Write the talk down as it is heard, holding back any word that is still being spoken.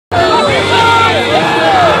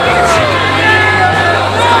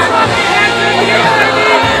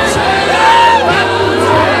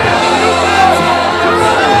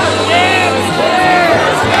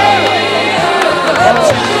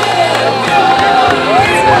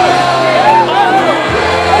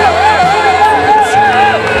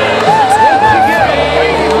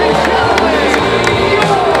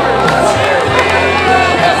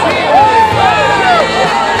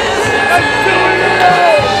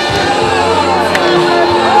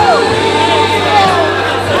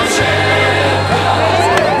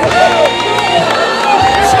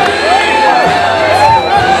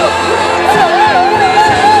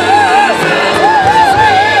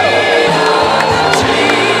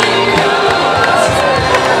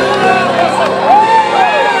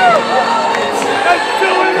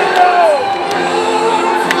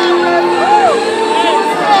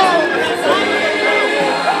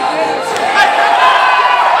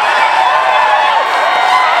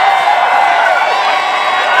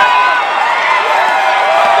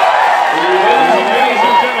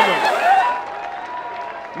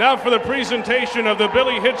Now for the presentation of the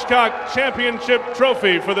Billy Hitchcock Championship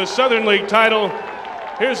Trophy for the Southern League title,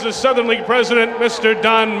 here's the Southern League president, Mr.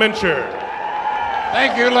 Don Mincher.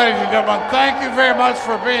 Thank you, ladies and gentlemen. Thank you very much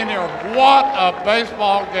for being here. What a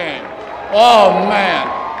baseball game. Oh, man.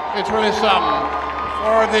 It's really something.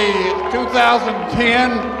 For the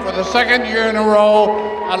 2010, for the second year in a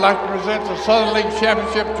row, I'd like to present the Southern League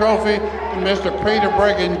Championship Trophy to Mr. Peter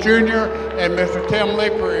Bregan Jr. and Mr. Tim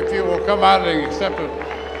Leeper, if you will come out and accept the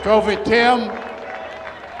trophy. Tim,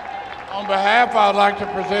 on behalf, I'd like to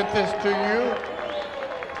present this to you.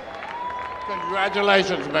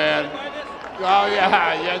 Congratulations, man. Oh,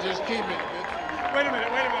 yeah, just keep it. Wait a minute.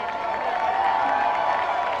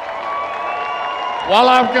 While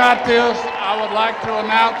I've got this, I would like to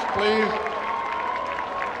announce, please,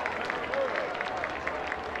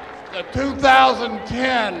 the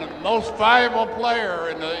 2010 most valuable player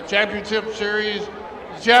in the championship series,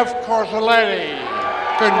 Jeff Corselletti.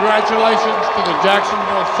 Congratulations to the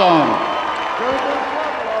Jacksonville Suns.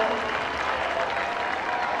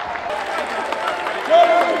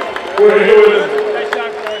 We're here with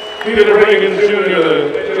Peter Bregan Jr.,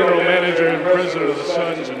 the general manager and president of the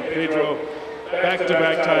Suns, and Pedro.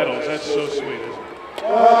 Back-to-back titles. That's so sweet, isn't it?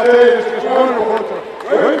 I tell you, it's wonderful. It's a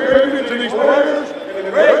great tribute to these players, and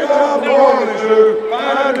a great job the Orleans do,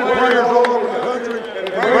 finding players all over the country and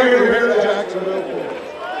bringing them here to Jacksonville.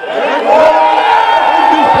 Thank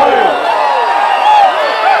these players.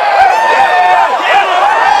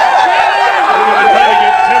 We're going to try to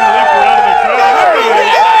get Tim Leeper out of the crowd.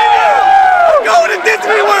 We're going to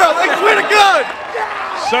Disney World. I swear to God.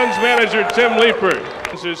 Suns manager Tim Leeper.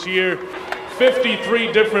 This year,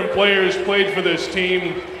 53 different players played for this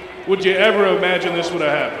team. Would you ever imagine this would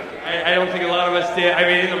have happened? I don't think a lot of us did. I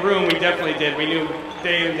mean, in the room, we definitely did. We knew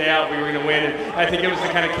day in, day out we were going to win. And I think it was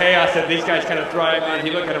the kind of chaos that these guys kind of thrived in. If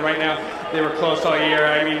you look at it right now, they were close all year.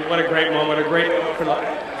 I mean, what a great moment, a great moment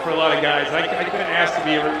for a lot of guys. I couldn't ask to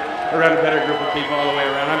be around a better group of people all the way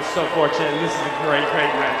around. I'm so fortunate, and this is a great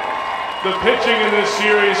night. The pitching in this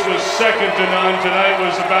series was second to none. Tonight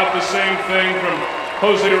was about the same thing from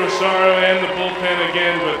Jose Rosario and the bullpen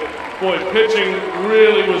again, but boy, pitching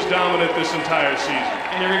really was dominant this entire season.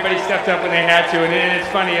 And everybody stepped up when they had to, and it's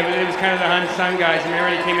funny, it was kind of the unsung guys. I mean,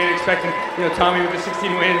 everybody came in expecting, Tommy with the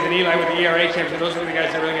 16 wins and Eli with the ERA championship. Those are the guys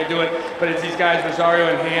that are really going to do it. But it's these guys, Rosario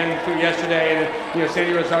and Hand through yesterday, and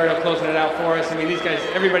Sandy Rosario closing it out for us. I mean, these guys,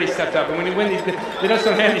 everybody stepped up. And when you win these, they don't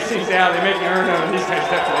so hand these things out. They make you earn them, and these guys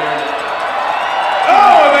stepped up there.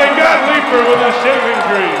 Oh, and they got Leeper with a shaving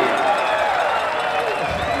cream.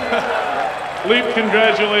 Leap,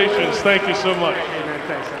 congratulations. Thank you so much. Amen.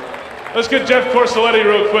 Thanks. Let's get Jeff Corselletti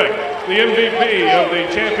real quick. The MVP of the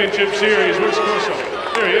championship series. Where's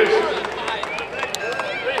Corselletti? There he is.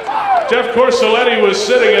 Jeff Corselletti was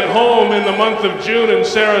sitting at home in the month of June in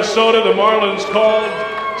Sarasota. The Marlins called,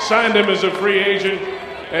 signed him as a free agent,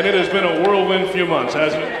 and it has been a whirlwind few months,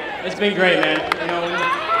 hasn't it? It's been great, man.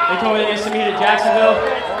 They told me they sent me to Jacksonville.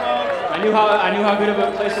 I knew how good of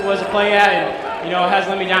a place it was to play at, and it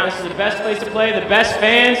hasn't let me down. This is the best place to play, the best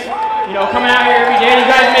fans. Coming out here every day. You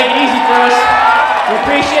guys make it easy for us. We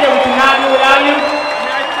appreciate it. We cannot do it without you.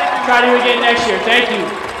 Try to do it again next year. Thank you.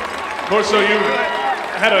 Corso, you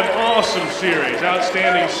had an awesome series,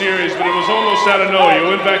 outstanding series, but it was almost out of nowhere.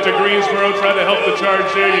 You went back to Greensboro, tried to help the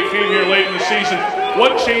Charge there. You came here late in the season.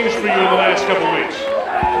 What changed for you in the last couple of weeks?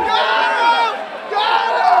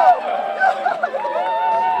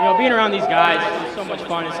 Being around these guys is so much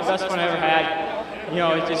fun. It's the best fun I ever had.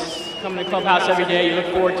 It's just coming to the clubhouse every day. You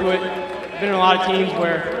look forward to it. I've been in a lot of teams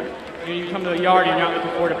where you come to the yard and you're not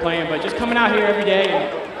looking forward to playing, but just coming out here every day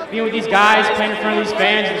and being with these guys, playing in front of these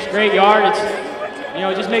fans in this great yard,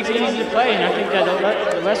 it just makes it easy to play. And I think that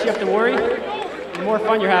the less you have to worry, the more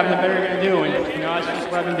fun you're having, the better you're going to do. And that's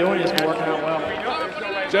just what I've been doing. It's been working out well.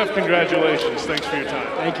 Jeff, congratulations. Thanks for your time.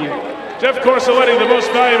 Thank you. Jeff Corselletti, the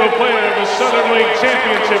most valuable player of the Southern League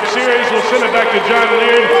Championship Series. We'll send it back to John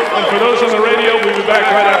Leard. And for those on the radio, we'll be back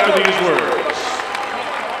right after these